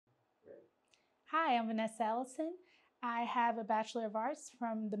Hi, I'm Vanessa Ellison. I have a Bachelor of Arts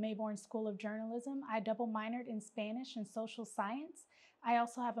from the Mayborn School of Journalism. I double minored in Spanish and Social Science. I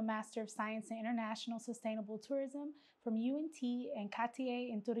also have a Master of Science in International Sustainable Tourism from UNT and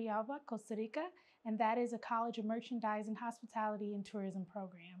CATIE in Turrialba, Costa Rica, and that is a College of Merchandising, Hospitality, and Tourism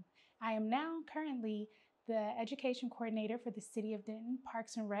program. I am now currently the Education Coordinator for the City of Denton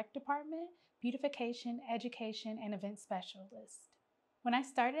Parks and Rec Department, Beautification, Education, and Event Specialist. When I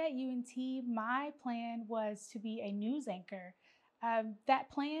started at UNT, my plan was to be a news anchor. That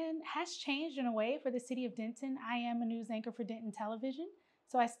plan has changed in a way for the city of Denton. I am a news anchor for Denton Television,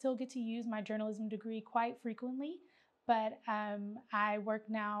 so I still get to use my journalism degree quite frequently, but I work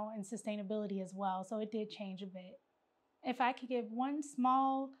now in sustainability as well, so it did change a bit. If I could give one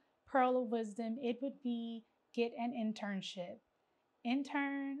small pearl of wisdom, it would be get an internship.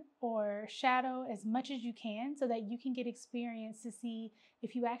 Intern or shadow as much as you can so that you can get experience to see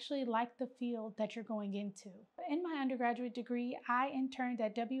if you actually like the field that you're going into. In my undergraduate degree, I interned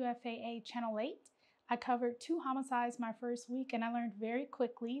at WFAA Channel 8. I covered 2 homicides my first week, and I learned very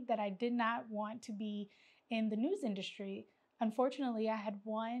quickly that I did not want to be in the news industry. Unfortunately, I had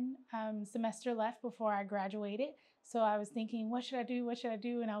one semester left before I graduated, so I was thinking, what should I do? What should I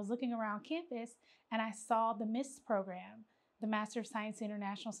do? And I was looking around campus, and I saw the MIST program, the Master of Science in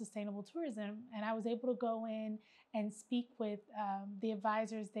International Sustainable Tourism, and I was able to go in and speak with the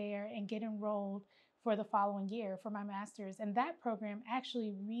advisors there and get enrolled for the following year for my master's. And that program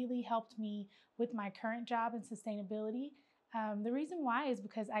actually really helped me with my current job in sustainability. The reason why is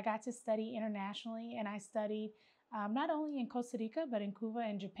because I got to study internationally, and I studied not only in Costa Rica, but in Cuba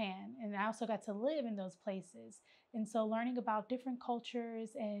and Japan. And I also got to live in those places. And so learning about different cultures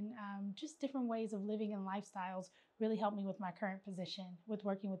and just different ways of living and lifestyles really helped me with my current position with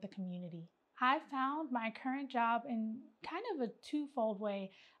working with the community. I found my current job in kind of a twofold way.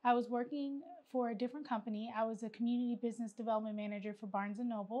 I was working for a different company. I was a community business development manager for Barnes &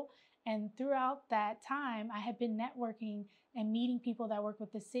 Noble. And throughout that time, I had been networking and meeting people that work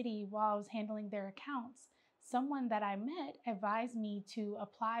with the city while I was handling their accounts. Someone that I met advised me to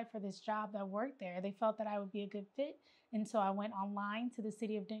apply for this job that worked there. They felt that I would be a good fit. And so I went online to the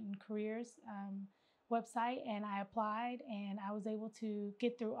City of Denton Careers website and I applied, and I was able to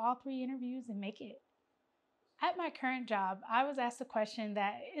get through all 3 interviews and make it. At my current job, I was asked a question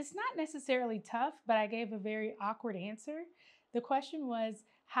that is not necessarily tough, but I gave a very awkward answer. The question was,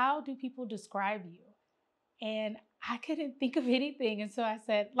 how do people describe you? And I couldn't think of anything. And so I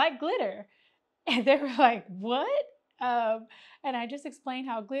said, like glitter. And they were like, what? And I just explained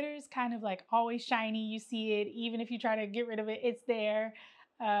how glitter is kind of like always shiny. You see it, even if you try to get rid of it, it's there.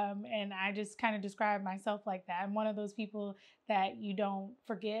 And I just kind of describe myself like that. I'm one of those people that you don't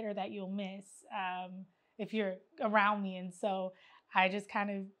forget or that you'll miss if you're around me. And so I just kind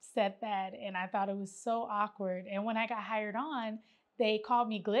of said that, and I thought it was so awkward. And when I got hired on, they called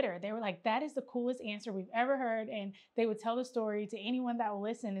me glitter. They were like, that is the coolest answer we've ever heard. And they would tell the story to anyone that will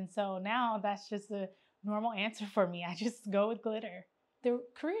listen. And so now that's just a normal answer for me. I just go with glitter. The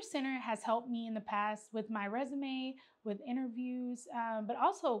Career Center has helped me in the past with my resume, with interviews, but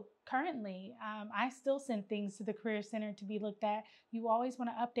also currently, I still send things to the Career Center to be looked at. You always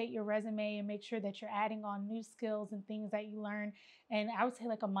want to update your resume and make sure that you're adding on new skills and things that you learn. And I would say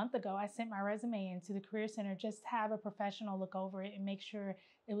like a month ago, I sent my resume into the Career Center just to have a professional look over it and make sure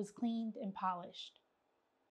it was cleaned and polished.